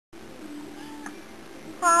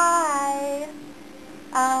Hi.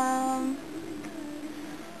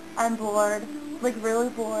 I'm bored, like really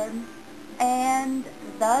bored, and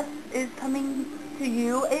thus is coming to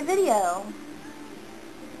you a video.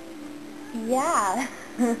 Yeah.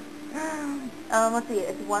 Let's see,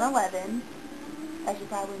 it's 111. I should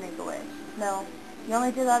probably make a wish. No, you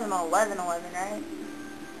only do that on 11/11, right?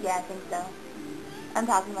 Yeah, I think so. I'm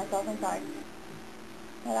talking to myself, I'm sorry.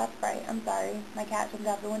 No, that's right, I'm sorry. My cat jumped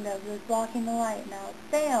out the window, he was blocking the light. Now it's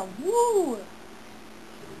Sam. Woo!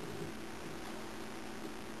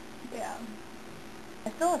 Yeah. I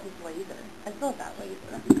still have his laser. I still have that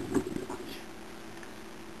laser.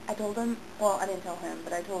 I told him, well, I didn't tell him,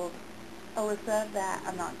 but I told Alyssa that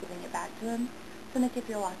I'm not giving it back to him. So Nick, if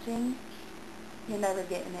you're watching, you're never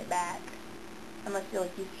getting it back. Unless you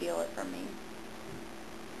you steal it from me.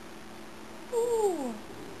 Ooh.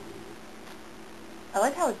 I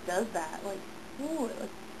like how it does that. Like, ooh, it like,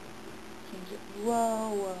 change it.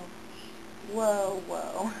 Whoa, whoa. Whoa,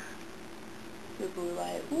 whoa. The blue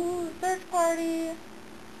light. Ooh, search party.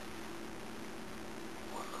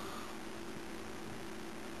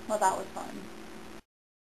 Well, that was fun.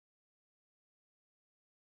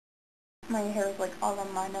 My hair is like all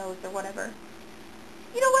on my nose or whatever.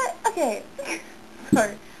 You know what? Okay.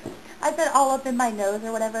 Sorry. I said all up in my nose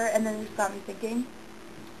or whatever, and then it just got me thinking.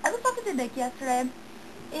 I was talking to Nick yesterday,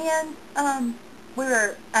 and, we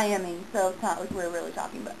were IMing, so it's not like we were really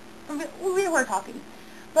talking, but we were talking.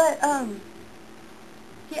 But,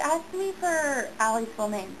 he asked me for Allie's full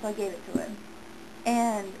name, so I gave it to him.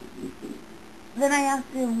 And then I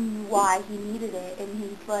asked him why he needed it, and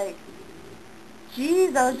he's like,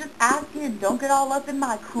 geez, I was just asking, don't get all up in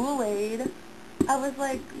my Kool-Aid. I was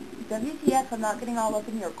like, WTF, I'm not getting all up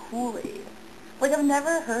in your Kool-Aid. Like, I've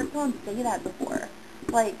never heard someone say that before.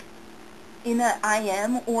 Like, in a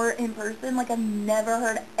IM or in person, like, I've never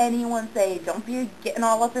heard anyone say, don't be getting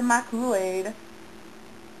all up in my Kool-Aid.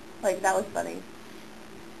 Like, that was funny.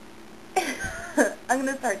 I'm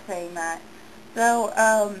gonna start saying that. So,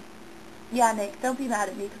 yeah, Nick, don't be mad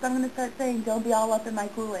at me, because I'm gonna start saying, don't be all up in my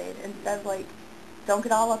Kool-Aid, instead of, like, don't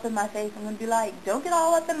get all up in my face. I'm gonna be like, don't get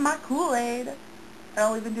all up in my Kool-Aid. And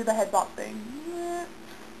I'll even do the head bop thing.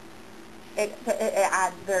 It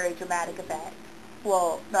adds very dramatic effect.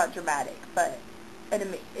 Well, not dramatic, but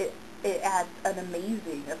it adds an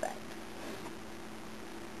amazing effect.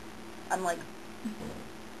 I'm like,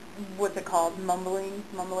 what's it called? Mumbling?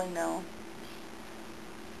 Mumbling? No.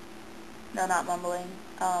 No, not mumbling.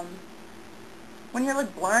 When you're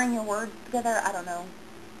like blurring your words together, I don't know.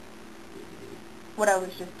 What I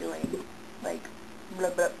was just doing. Like,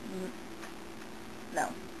 blah, blah, no,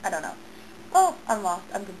 I don't know. Oh, I'm lost.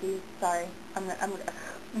 I'm confused. Sorry.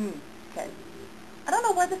 Okay. I don't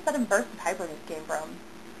know where the sudden burst of hyperness came from.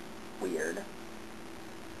 Weird.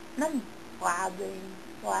 And I'm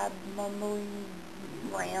mumbling,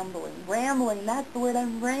 rambling, that's the word,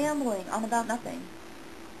 I'm rambling on about nothing.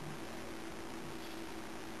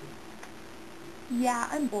 Yeah,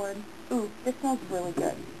 I'm bored. Ooh, this smells really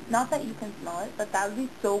good. Not that you can smell it, but that would be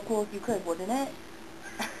so cool if you could, wouldn't it?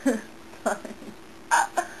 Sorry.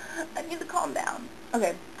 I need to calm down.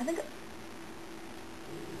 Okay, I think,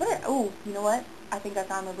 oh, you know what? I think I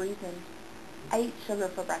found the reason. I ate sugar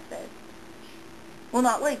for breakfast. Well,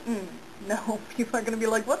 not like, no, people are going to be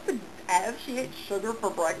like, what the F? She ate sugar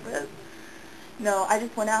for breakfast? No, I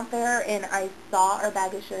just went out there and I saw our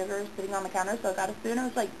bag of sugar sitting on the counter, so I got a spoon. I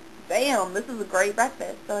was like, damn, this is a great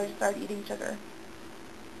breakfast. So I just started eating sugar.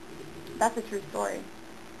 That's a true story.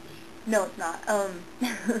 No, it's not.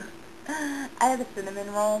 I had a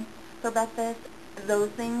cinnamon roll for breakfast. Those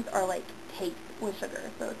things are like caked with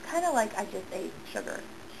sugar. So it's kind of like I just ate sugar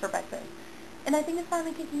for breakfast. And I think it's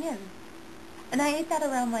finally kicking in. And I ate that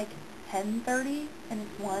around like 10:30, and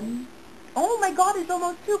it's 1. Oh my god, it's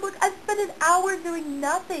almost 2. Look, I've spent an hour doing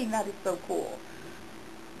nothing. That is so cool.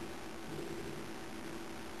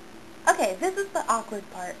 Okay, this is the awkward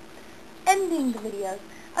part. Ending the videos.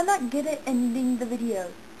 I'm not good at ending the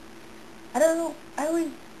videos. I don't know, I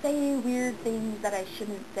always say weird things that I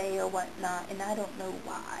shouldn't say or whatnot, and I don't know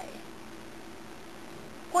why.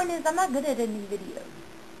 Point is, I'm not good at ending videos.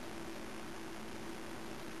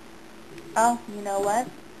 Oh, you know what?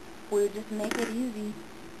 We'll just make it easy.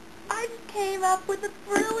 I just came up with a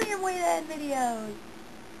brilliant way to end videos.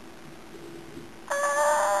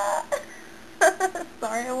 Ah!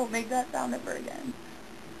 Sorry, I won't make that sound ever again.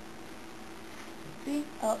 See?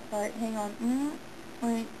 Oh, sorry, hang on.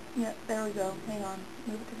 Wait, yeah, there we go. Hang on.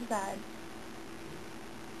 Move it to the side.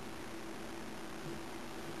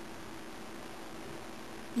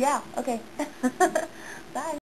 Yeah, okay.